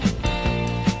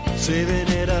saving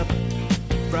it up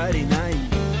Friday night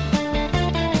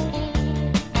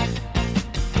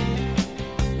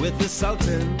with the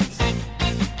Sultans,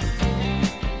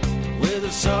 with the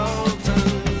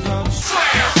Sultans of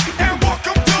Slam, and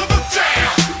welcome to the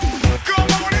jam.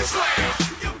 Come on and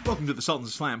slam. Welcome to the Sultans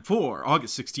of Slam for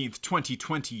August 16th,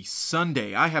 2020,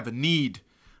 Sunday. I have a need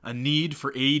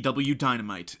for AEW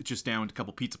Dynamite. Just downed a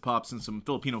couple pizza pops and some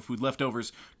Filipino food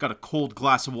leftovers. Got a cold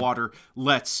glass of water.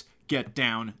 Let's get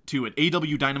down to it.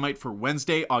 AEW Dynamite for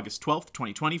Wednesday, August 12th,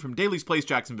 2020 from Daly's Place,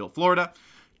 Jacksonville, Florida.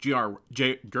 JR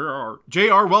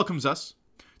welcomes us,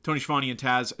 Tony Schiavone and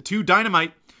Taz, to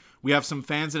Dynamite. We have some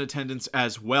fans in attendance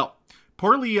as well.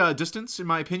 Poorly distanced, in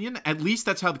my opinion. At least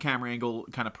that's how the camera angle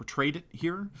kind of portrayed it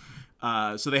here.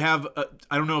 So they have,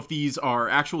 I don't know if these are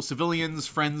actual civilians,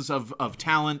 friends of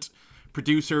talent,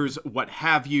 producers, what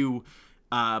have you,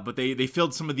 but they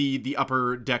filled some of the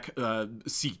upper deck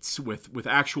seats with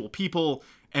actual people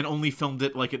and only filmed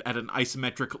it like at an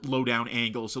isometric low-down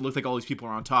angle. So it looked like all these people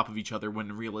are on top of each other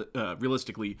when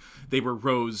realistically they were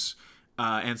rows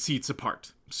and seats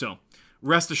apart. So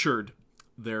rest assured,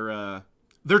 they're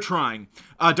trying.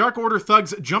 Dark Order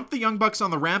thugs jump the Young Bucks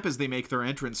on the ramp as they make their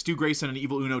entrance. Stu Grayson and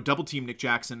Evil Uno double-team Nick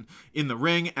Jackson in the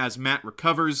ring as Matt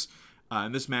recovers.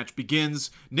 And this match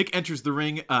begins. Nick enters the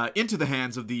ring into the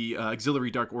hands of the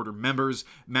auxiliary Dark Order members.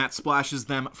 Matt splashes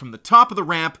them from the top of the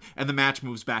ramp, and the match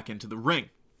moves back into the ring.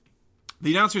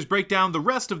 The announcers break down the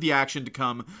rest of the action to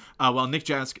come while Nick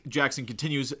Jackson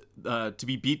continues to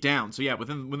be beat down. So yeah,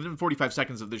 within 45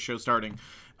 seconds of this show starting,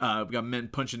 we got men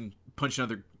punching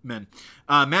other men.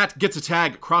 Matt gets a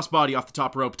tag, crossbody off the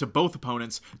top rope to both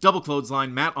opponents. Double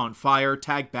clothesline, Matt on fire,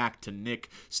 tag back to Nick.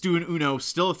 Stu and Uno,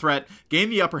 still a threat,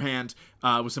 gain the upper hand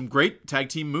with some great tag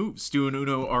team moves. Stu and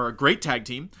Uno are a great tag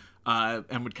team.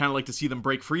 And would kind of like to see them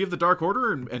break free of the Dark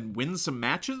Order and win some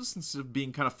matches instead of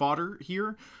being kind of fodder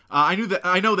here. I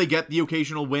know they get the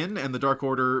occasional win, and the Dark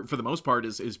Order, for the most part,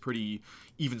 is pretty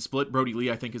even split. Brody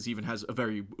Lee, I think, even has a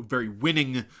very, very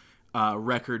winning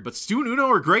record. But Stu and Uno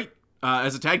are great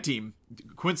as a tag team,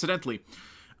 coincidentally.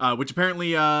 Which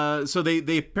apparently, so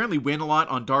they apparently win a lot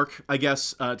on Dark, I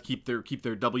guess, to keep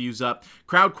their W's up.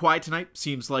 Crowd quiet tonight.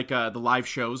 Seems like the live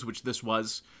shows, which this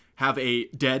was, have a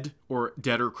dead or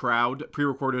deader crowd.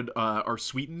 Pre-recorded are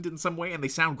sweetened in some way, and they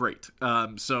sound great.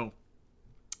 So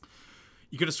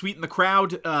you're going to sweeten the crowd,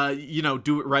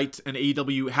 do it right. And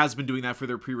AEW has been doing that for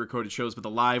their pre-recorded shows, but the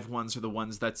live ones are the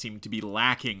ones that seem to be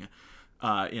lacking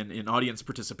in audience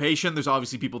participation. There's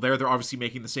obviously people there. They're obviously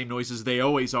making the same noises they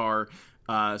always are.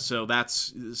 So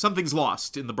something's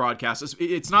lost in the broadcast.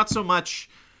 It's not so much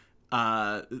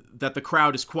that the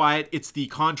crowd is quiet. It's the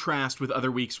contrast with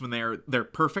other weeks when they're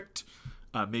perfect.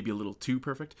 Maybe a little too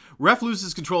perfect. Ref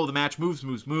loses control of the match.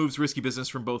 Moves. Risky business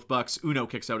from both Bucks. Uno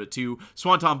kicks out at 2.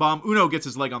 Swanton bomb. Uno gets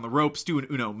his leg on the rope. Stu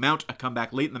and Uno mount a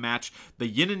comeback late in the match. The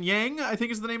Yin and Yang, I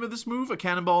think is the name of this move. A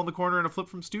cannonball in the corner and a flip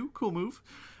from Stu. Cool move.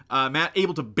 Matt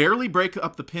able to barely break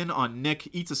up the pin on Nick.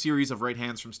 Eats a series of right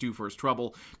hands from Stu for his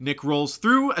trouble. Nick rolls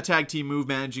through a tag team move,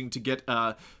 managing to get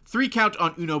a 3 count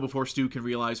on Uno before Stu can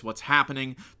realize what's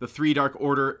happening. The 3 Dark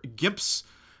Order Gimps,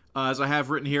 as I have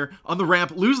written here, on the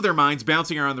ramp, lose their minds,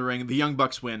 bouncing around the ring. The Young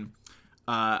Bucks win.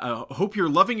 I hope you're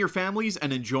loving your families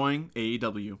and enjoying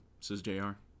AEW, says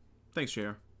JR. Thanks,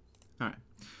 JR. All right.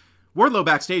 Wardlow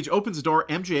backstage opens the door.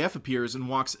 MJF appears and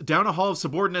walks down a hall of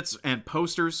subordinates and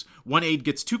posters. One aide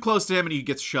gets too close to him and he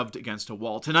gets shoved against a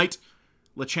wall. Tonight,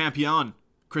 Le Champion,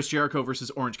 Chris Jericho versus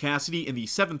Orange Cassidy in the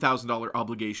 $7,000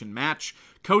 obligation match.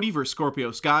 Cody versus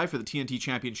Scorpio Sky for the TNT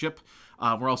Championship.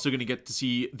 We're also going to get to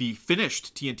see the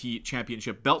finished TNT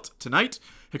Championship belt tonight.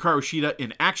 Hikaru Shida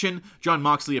in action. Jon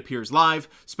Moxley appears live.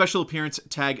 Special appearance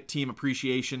tag team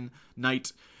appreciation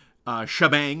night.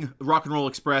 Shebang, Rock and Roll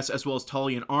Express, as well as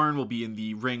Tully and Arn will be in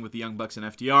the ring with the Young Bucks and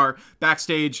FTR.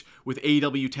 Backstage, with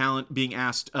AEW talent being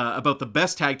asked about the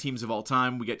best tag teams of all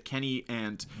time, we get Kenny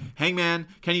and Hangman.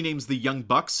 Kenny names the Young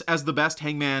Bucks as the best.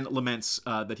 Hangman laments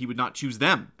that he would not choose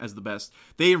them as the best.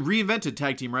 They reinvented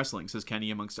tag team wrestling, says Kenny,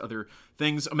 amongst other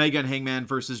things. Omega and Hangman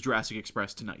versus Jurassic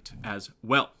Express tonight as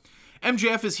well.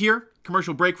 MJF is here.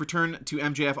 Commercial break. Return to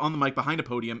MJF on the mic behind a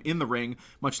podium in the ring,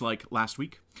 much like last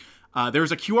week.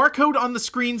 There's a QR code on the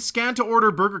screen. Scan to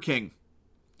order Burger King,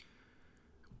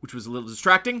 which was a little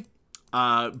distracting.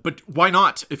 But why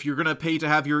not? If you're going to pay to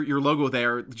have your logo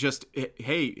there, just,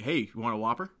 hey, you want a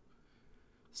Whopper?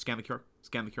 Scan the QR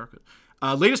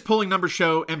code. Latest polling numbers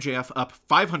show MJF up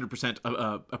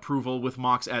 500% approval with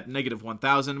Mox at negative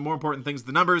 1,000. More important things,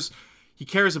 the numbers. He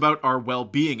cares about our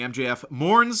well-being. MJF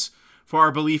mourns for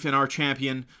our belief in our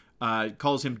champion.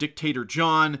 calls him Dictator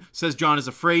John, says John is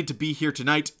afraid to be here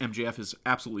tonight. MJF is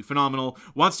absolutely phenomenal.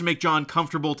 Wants to make John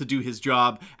comfortable to do his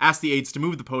job. Asks the aides to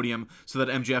move the podium so that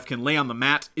MJF can lay on the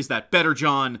mat. Is that better,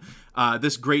 John?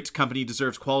 This great company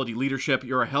deserves quality leadership.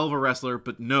 You're a hell of a wrestler,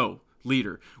 but no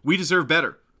leader. We deserve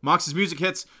better. Mox's music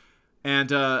hits, and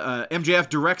MJF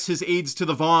directs his aides to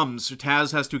the VOMs.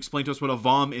 Taz has to explain to us what a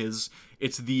VOM is.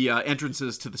 It's the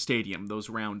entrances to the stadium, those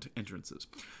round entrances.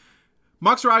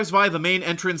 Mox arrives via the main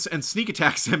entrance and sneak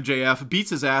attacks MJF,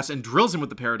 beats his ass, and drills him with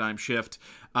the paradigm shift.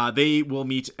 They will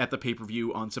meet at the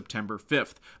pay-per-view on September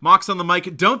 5th. Mox on the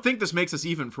mic, don't think this makes us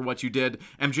even for what you did.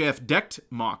 MJF decked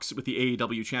Mox with the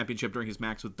AEW Championship during his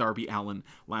match with Darby Allin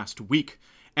last week.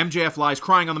 MJF lies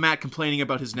crying on the mat, complaining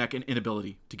about his neck and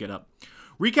inability to get up.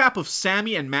 Recap of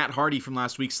Sammy and Matt Hardy from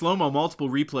last week. Slow-mo multiple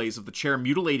replays of the chair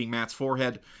mutilating Matt's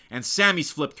forehead and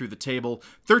Sammy's flip through the table.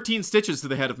 13 stitches to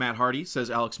the head of Matt Hardy, says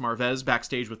Alex Marvez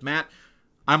backstage with Matt.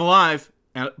 I'm alive,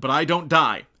 but I don't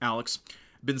die, Alex.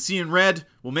 Been seeing red.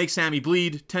 Will make Sammy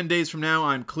bleed. 10 days from now,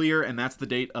 I'm clear, and that's the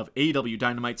date of AEW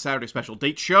Dynamite Saturday Special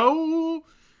Date Show.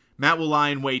 Matt will lie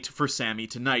in wait for Sammy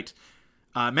tonight.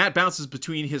 Matt bounces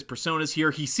between his personas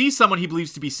here. He sees someone he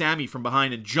believes to be Sammy from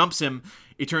behind and jumps him.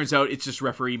 It turns out it's just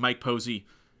referee Mike Posey.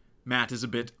 Matt is a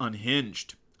bit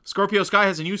unhinged. Scorpio Sky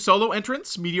has a new solo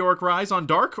entrance, Meteoric Rise on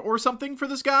Dark or something for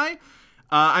this guy.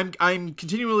 I'm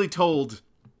continually told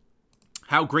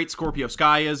how great Scorpio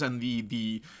Sky is and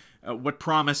the what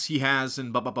promise he has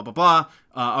and blah, blah, blah, blah, blah.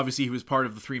 Obviously, he was part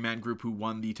of the three-man group who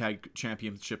won the tag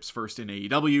championships first in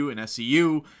AEW and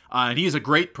SCU. And he is a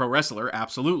great pro wrestler,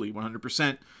 absolutely,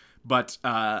 100%. But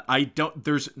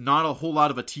there's not a whole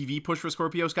lot of a TV push for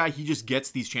Scorpio Sky. He just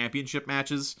gets these championship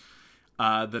matches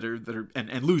that are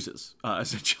and loses,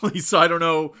 essentially. So I don't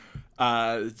know.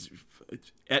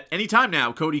 At any time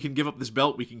now, Cody can give up this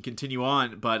belt. We can continue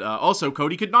on. But also,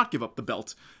 Cody could not give up the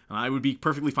belt. I would be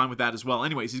perfectly fine with that as well.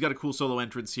 Anyways, he's got a cool solo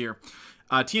entrance here.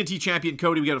 TNT champion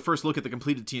Cody, we got a first look at the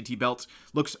completed TNT belt.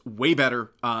 Looks way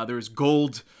better. There's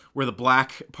gold where the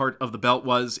black part of the belt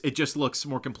was. It just looks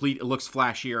more complete. It looks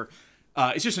flashier.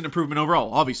 It's just an improvement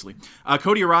overall, obviously.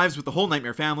 Cody arrives with the whole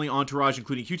Nightmare family, entourage,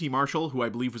 including QT Marshall, who I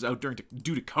believe was out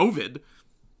due to COVID.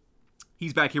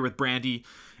 He's back here with Brandy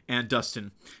and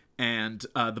Dustin and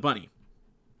the bunny,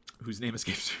 whose name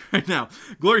escapes me right now.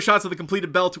 Glory shots of the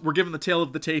completed belt. We're given the tail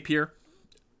of the tape here.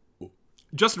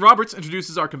 Justin Roberts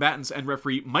introduces our combatants and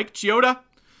referee Mike Chioda,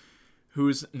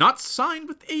 who's not signed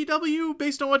with AEW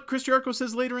based on what Chris Jericho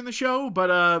says later in the show,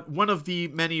 but one of the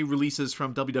many releases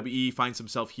from WWE finds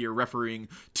himself here refereeing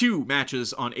 2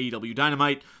 matches on AEW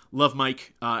Dynamite. Love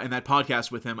Mike, and that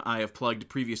podcast with him I have plugged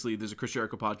previously. There's a Chris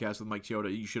Jericho podcast with Mike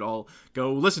Chioda you should all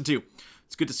go listen to.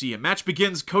 It's good to see him. Match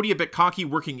begins. Cody a bit cocky,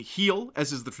 working heel,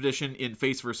 as is the tradition in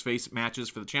face versus face matches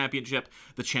for the championship.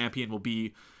 The champion will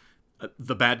be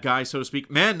the bad guy, so to speak.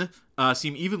 Men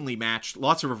seem evenly matched.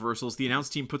 Lots of reversals. The announce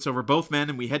team puts over both men,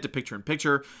 and we head to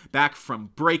picture-in-picture. Back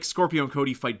from break, Scorpio and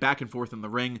Cody fight back and forth in the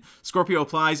ring. Scorpio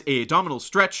applies a abdominal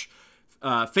stretch.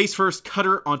 Face first,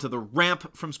 cutter onto the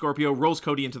ramp from Scorpio. Rolls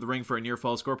Cody into the ring for a near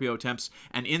fall. Scorpio attempts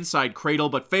an inside cradle,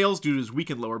 but fails due to his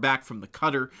weakened lower back from the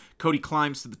cutter. Cody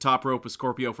climbs to the top rope with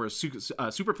Scorpio for a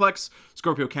superplex.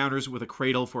 Scorpio counters with a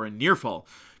cradle for a near fall.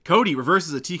 Cody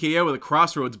reverses a TKO with a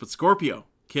crossroads, but Scorpio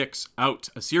kicks out.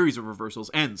 A series of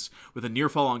reversals ends with a near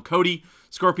fall on Cody.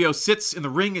 Scorpio sits in the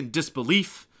ring in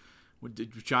disbelief,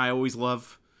 which I always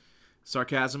love.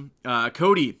 Sarcasm.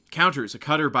 Cody counters a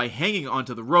cutter by hanging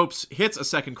onto the ropes, hits a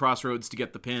second crossroads to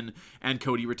get the pin, and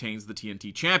Cody retains the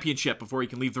TNT Championship. Before he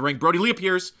can leave the ring, Brody Lee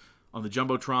appears on the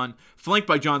Jumbotron, flanked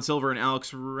by John Silver and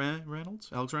Alex Reynolds.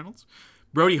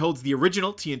 Brody holds the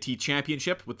original TNT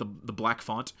Championship with the black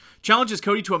font, challenges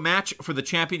Cody to a match for the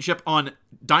championship on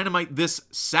Dynamite this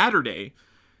Saturday.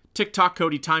 TikTok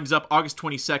Cody times up August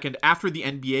 22nd after the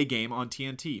NBA game on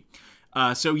TNT.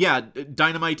 So yeah,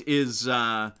 Dynamite is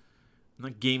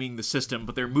not gaming the system,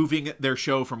 but they're moving their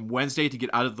show from Wednesday to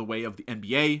get out of the way of the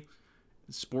NBA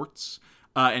sports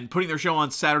and putting their show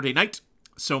on Saturday night.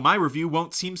 So my review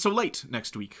won't seem so late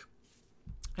next week.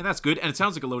 And that's good, and it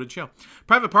sounds like a loaded show.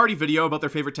 Private Party video about their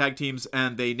favorite tag teams,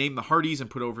 and they name the Hardys and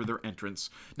put over their entrance.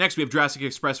 Next, we have Jurassic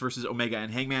Express versus Omega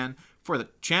and Hangman for the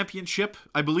championship,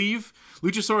 I believe.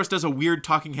 Luchasaurus does a weird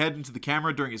talking head into the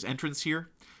camera during his entrance here.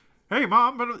 Hey,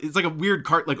 Mom. It's like a weird,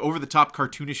 over-the-top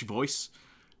cartoonish voice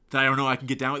that I don't know I can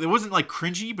get down with. It wasn't,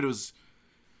 cringy, but it was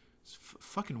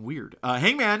fucking weird.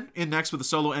 Hangman in next with a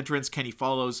solo entrance. Kenny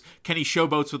follows. Kenny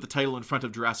showboats with the title in front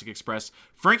of Jurassic Express.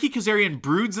 Frankie Kazarian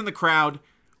broods in the crowd.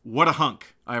 What a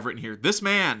hunk, I have written here. This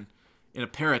man in a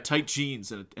pair of tight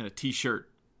jeans and a t-shirt.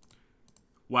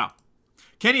 Wow.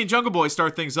 Kenny and Jungle Boy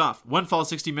start things off. One fall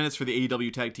 60 minutes for the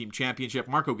AEW Tag Team Championship.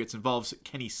 Marco gets involved.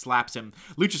 Kenny slaps him.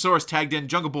 Luchasaurus tagged in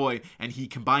Jungle Boy, and he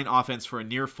combined offense for a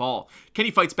near fall.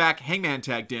 Kenny fights back. Hangman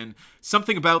tagged in.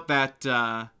 Something about that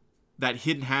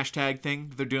hidden hashtag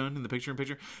thing they're doing in the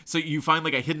picture-in-picture. So you find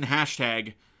like a hidden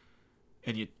hashtag,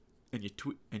 and you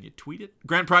tweet it.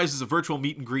 Grand prize is a virtual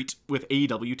meet and greet with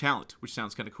AEW talent, which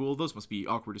sounds kind of cool. Those must be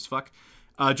awkward as fuck.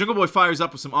 Jungle Boy fires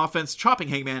up with some offense, chopping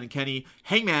Hangman and Kenny.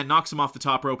 Hangman knocks him off the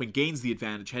top rope and gains the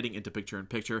advantage, heading into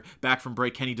picture-in-picture. Back from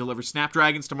break, Kenny delivers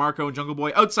Snapdragons to Marco and Jungle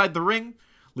Boy outside the ring.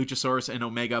 Luchasaurus and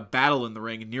Omega battle in the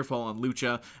ring, near fall on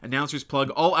Lucha. Announcers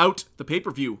plug All Out, the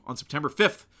pay-per-view, on September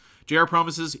 5th. JR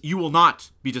promises you will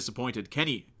not be disappointed.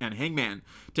 Kenny and Hangman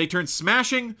take turns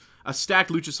smashing a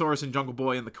stacked Luchasaurus and Jungle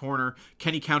Boy in the corner.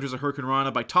 Kenny counters a Hurricane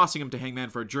Rana by tossing him to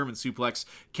Hangman for a German suplex.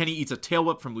 Kenny eats a tail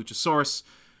whip from Luchasaurus,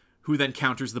 who then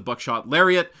counters the buckshot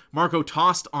lariat. Marco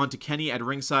tossed onto Kenny at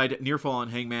ringside, near fall on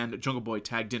Hangman. Jungle Boy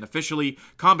tagged in officially.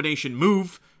 Combination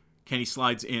move. Kenny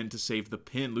slides in to save the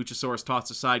pin. Luchasaurus tossed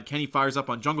aside. Kenny fires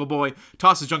up on Jungle Boy,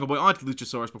 tosses Jungle Boy onto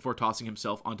Luchasaurus before tossing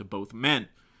himself onto both men.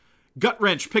 Gut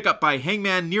wrench pickup by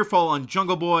Hangman, near fall on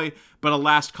Jungle Boy, but a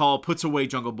last call puts away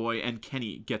Jungle Boy, and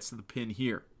Kenny gets the pin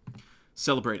here.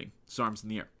 Celebrating, his arms in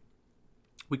the air.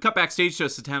 We cut backstage to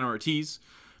Santana Ortiz,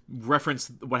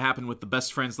 reference what happened with the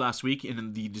best friends last week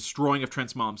in the destroying of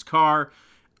Trent's mom's car.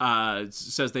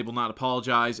 Says they will not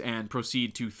apologize and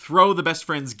proceed to throw the best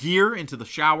friend's gear into the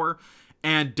shower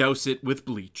and douse it with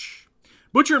bleach.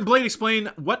 Butcher and Blade explain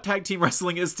what tag team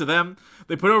wrestling is to them.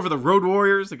 They put over the Road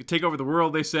Warriors. They could take over the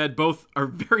world, they said. Both are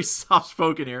very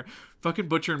soft-spoken here. Fucking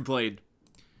Butcher and Blade.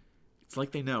 It's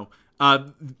like they know.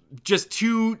 Just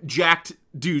two jacked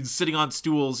dudes sitting on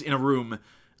stools in a room.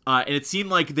 And it seemed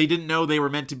like they didn't know they were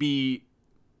meant to be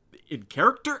in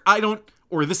character.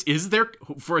 Or this is their,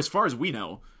 for as far as we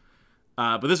know.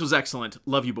 But this was excellent.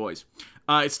 Love you, boys.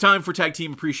 It's time for Tag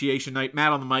Team Appreciation Night.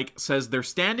 Matt on the mic says they're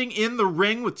standing in the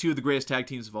ring with two of the greatest tag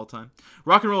teams of all time.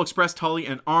 Rock and Roll Express, Tully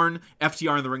and Arn.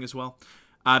 FTR in the ring as well.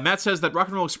 Matt says that Rock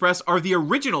and Roll Express are the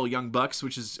original Young Bucks,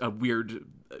 which is a weird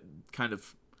kind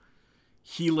of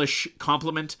heelish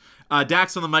compliment.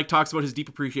 Dax on the mic talks about his deep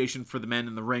appreciation for the men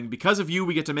in the ring. Because of you,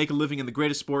 we get to make a living in the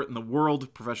greatest sport in the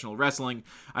world, professional wrestling.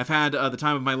 I've had the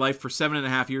time of my life for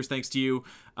 7.5 years thanks to you.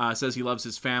 Says he loves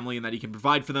his family and that he can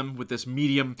provide for them with this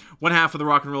medium. One half of the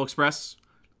Rock and Roll Express,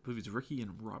 I believe it's Ricky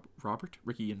and Robert.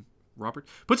 Ricky and Robert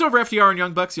puts over FTR and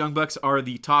Young Bucks. Young Bucks are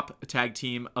the top tag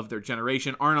team of their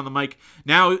generation. Arn on the mic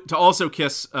now to also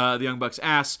kiss the Young Bucks'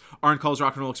 ass. Arn calls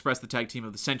Rock and Roll Express the tag team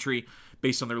of the century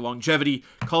based on their longevity.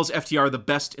 Calls FTR the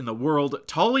best in the world.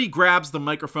 Tully grabs the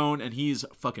microphone and he's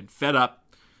fucking fed up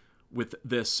with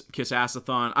this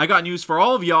kiss-assathon. I got news for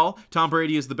all of y'all. Tom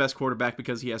Brady is the best quarterback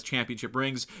because he has championship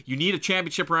rings. You need a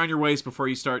championship around your waist before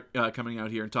you start coming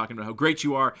out here and talking about how great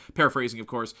you are. Paraphrasing, of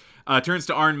course. Turns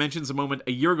to Arn, mentions a moment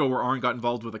a year ago where Arn got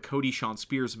involved with a Cody-Shawn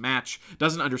Spears match.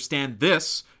 Doesn't understand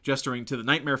this, gesturing to the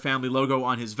Nightmare Family logo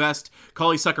on his vest.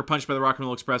 Collie sucker punched by the Rock and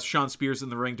Roll Express. Shawn Spears in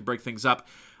the ring to break things up.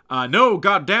 No,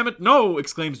 goddammit, no,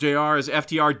 exclaims JR as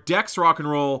FTR decks Rock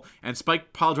and Roll and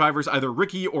Spike pile drivers either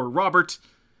Ricky or Robert.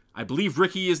 I believe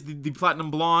Ricky is the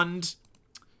Platinum Blonde.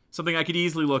 Something I could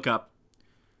easily look up,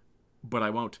 but I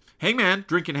won't. Hangman,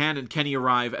 drink in hand, and Kenny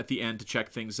arrive at the end to check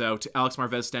things out. Alex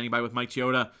Marvez standing by with Mike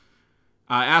Chioda.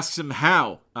 Asks him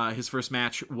how his first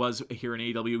match was here in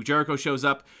AEW. Jericho shows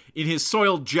up in his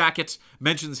soiled jacket,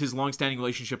 mentions his long-standing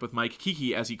relationship with Mike,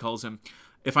 Kiki as he calls him.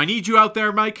 If I need you out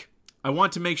there, Mike, I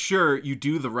want to make sure you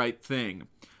do the right thing.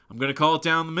 I'm going to call it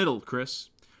down the middle, Chris.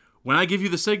 When I give you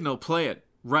the signal, play it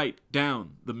right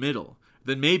down the middle.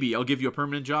 Then maybe I'll give you a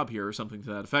permanent job here or something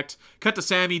to that effect. Cut to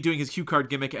Sammy doing his cue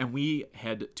card gimmick, and we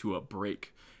head to a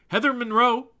break. Heather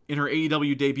Monroe in her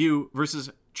AEW debut versus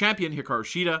champion Hikaru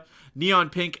Shida. Neon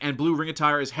pink and blue ring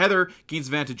attire as Heather gains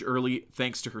advantage early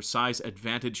thanks to her size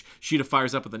advantage. Shida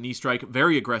fires up with a knee strike,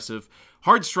 very aggressive.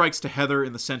 Hard strikes to Heather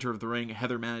in the center of the ring.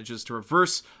 Heather manages to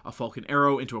reverse a Falcon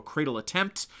Arrow into a cradle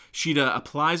attempt. Shida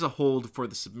applies a hold for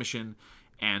the submission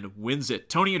and wins it.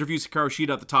 Tony interviews Hikaru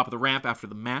Shida at the top of the ramp after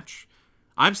the match.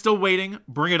 I'm still waiting.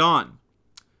 Bring it on,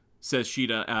 says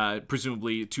Shida,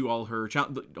 presumably to all her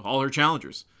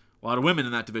challengers. A lot of women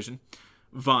in that division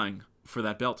vying for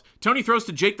that belt. Tony throws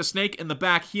to Jake the Snake in the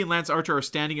back. He and Lance Archer are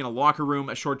standing in a locker room.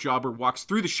 A short jobber walks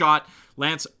through the shot.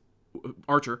 Lance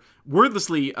Archer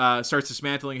wordlessly starts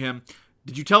dismantling him.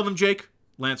 Did you tell them, Jake?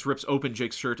 Lance rips open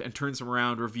Jake's shirt and turns him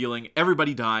around, revealing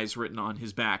 "Everybody Dies" written on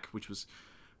his back, which was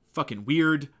fucking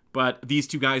weird. But these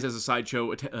two guys as a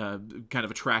sideshow kind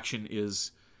of attraction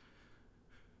is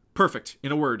Perfect.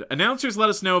 In a word, announcers let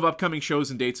us know of upcoming shows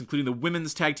and dates, including the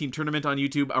Women's Tag Team Tournament on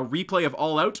YouTube. A replay of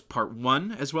All Out, Part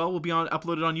 1 as well, will be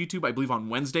uploaded on YouTube, I believe on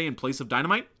Wednesday in place of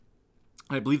Dynamite.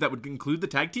 I believe that would include the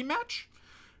tag team match.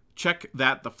 Check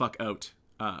that the fuck out.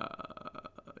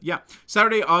 Yeah.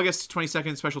 Saturday, August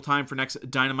 22nd, special time for next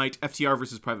Dynamite. FTR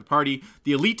versus Private Party.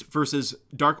 The Elite versus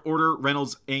Dark Order,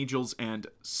 Reynolds, Angels, and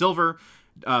Silver.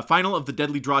 Final of the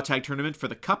Deadly Draw Tag Tournament for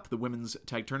the Cup, the Women's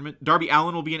Tag Tournament. Darby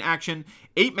Allin will be in action.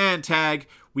 8-man tag.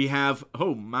 We have,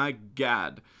 oh my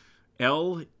god,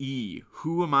 L.E.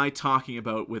 Who am I talking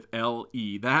about with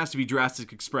L.E.? That has to be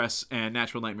Jurassic Express and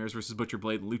Natural Nightmares versus Butcher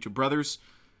Blade and Lucha Brothers.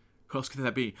 Who else could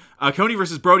that be? Coney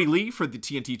versus Brody Lee for the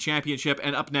TNT Championship.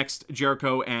 And up next,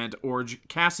 Jericho and Orange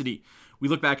Cassidy. We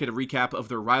look back at a recap of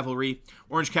their rivalry.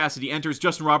 Orange Cassidy enters.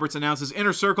 Justin Roberts announces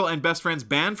Inner Circle and Best Friends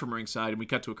banned from ringside. And we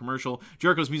cut to a commercial.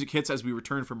 Jericho's music hits as we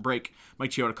return from break.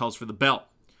 Mike Chioda calls for the bell.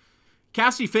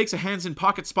 Cassidy fakes a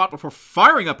hands-in-pocket spot before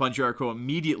firing up on Jericho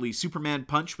immediately. Superman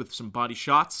punch with some body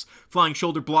shots. Flying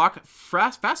shoulder block.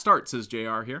 Fast start, says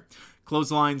JR here.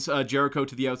 Clotheslines Jericho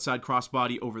to the outside,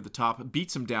 crossbody over the top.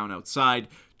 Beats him down outside.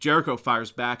 Jericho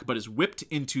fires back, but is whipped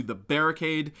into the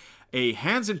barricade. A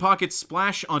hands-in-pocket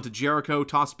splash onto Jericho,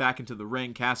 tossed back into the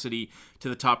ring. Cassidy to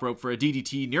the top rope for a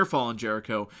DDT, near fall on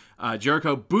Jericho.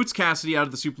 Jericho boots Cassidy out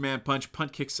of the Superman punch,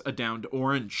 punt kicks a downed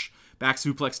Orange. Back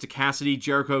suplex to Cassidy.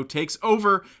 Jericho takes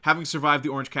over, having survived the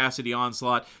Orange Cassidy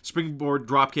onslaught. Springboard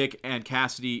dropkick, and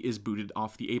Cassidy is booted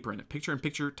off the apron.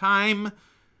 Picture-in-picture time.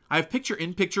 I have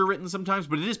picture-in-picture written sometimes,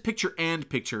 but it is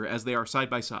picture-and-picture as they are side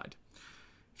by side.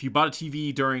 If you bought a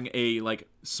TV during a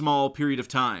small period of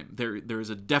time, there is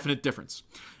a definite difference.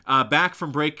 Back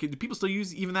from break, do people still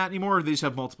use even that anymore, or do they just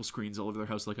have multiple screens all over their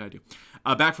house like I do?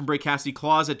 Back from break, Cassidy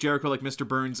claws at Jericho like Mr.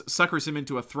 Burns, suckers him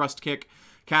into a thrust kick.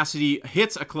 Cassidy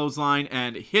hits a clothesline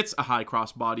and hits a high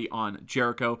crossbody on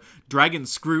Jericho. Dragon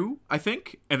screw, I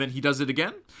think, and then he does it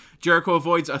again. Jericho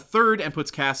avoids a third and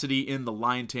puts Cassidy in the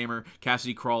Lion Tamer.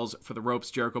 Cassidy crawls for the ropes.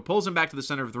 Jericho pulls him back to the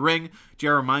center of the ring.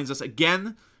 JR reminds us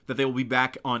again that they will be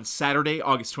back on Saturday,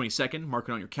 August 22nd. Mark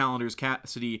it on your calendars.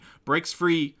 Cassidy breaks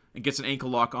free and gets an ankle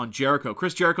lock on Jericho.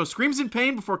 Chris Jericho screams in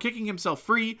pain before kicking himself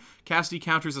free. Cassidy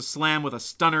counters a slam with a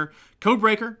stunner.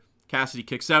 Codebreaker. Cassidy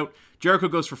kicks out. Jericho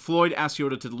goes for Floyd, asks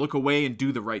Yoda to look away and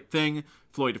do the right thing.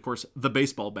 Floyd, of course, the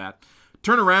baseball bat.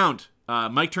 Turn around.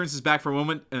 Mike turns his back for a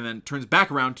moment and then turns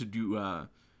back around to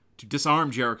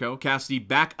disarm Jericho. Cassidy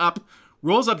back up,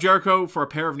 rolls up Jericho for a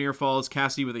pair of near falls.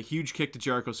 Cassidy with a huge kick to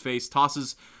Jericho's face,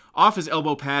 tosses off his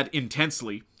elbow pad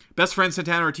intensely. Best friend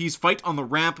Santana Ortiz fight on the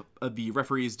ramp. The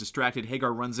referee is distracted.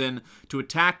 Hagar runs in to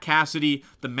attack Cassidy.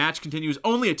 The match continues.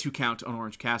 Only a 2 count on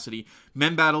Orange Cassidy.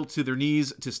 Men battle to their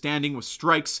knees to standing with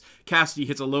strikes. Cassidy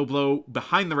hits a low blow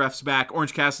behind the ref's back.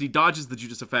 Orange Cassidy dodges the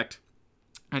Judas effect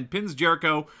and pins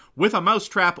Jericho with a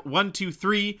mousetrap. 1, 2,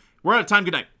 3. We're out of time.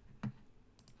 Good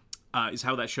night. Is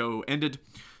how that show ended.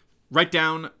 Right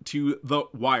down to the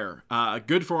wire.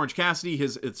 Good for Orange Cassidy.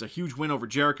 It's a huge win over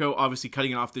Jericho. Obviously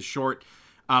cutting it off this short.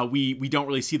 We don't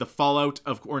really see the fallout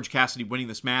of Orange Cassidy winning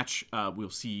this match. We'll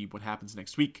see what happens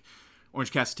next week.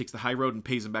 Orange Cassidy takes the high road and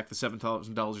pays him back the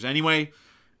 $7,000 anyway.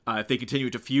 If they continue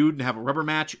to feud and have a rubber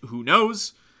match, who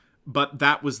knows? But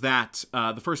that was that.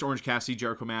 The first Orange Cassidy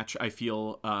Jericho match, I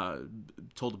feel,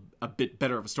 told a bit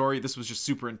better of a story. This was just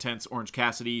super intense. Orange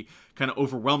Cassidy kind of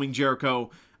overwhelming Jericho.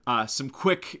 Some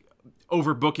quick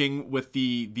overbooking with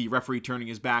the referee turning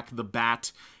his back, the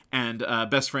bat, and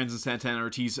Best Friends and Santana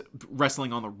Ortiz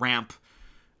wrestling on the ramp.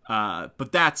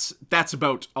 But that's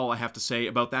about all I have to say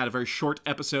about that. A very short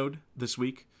episode this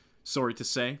week, sorry to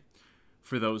say,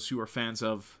 for those who are fans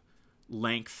of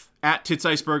length. At Tits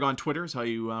Iceberg on Twitter is how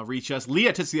you reach us. Lee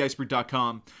at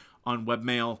titstheiceberg.com on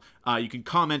webmail. You can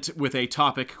comment with a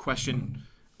topic, question,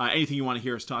 anything you want to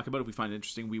hear us talk about. If we find it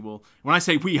interesting, we will. When I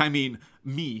say we, I mean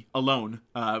me alone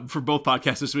for both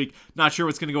podcasts this week. Not sure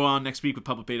what's going to go on next week with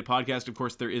Public Beta Podcast. Of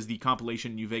course, there is the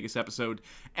compilation New Vegas episode,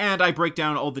 and I break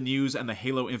down all the news and the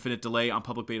Halo Infinite delay on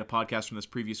Public Beta Podcast from this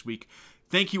previous week.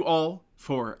 Thank you all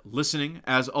for listening.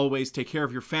 As always, take care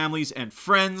of your families and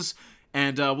friends,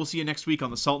 and we'll see you next week on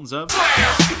the Sultans of...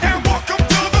 And welcome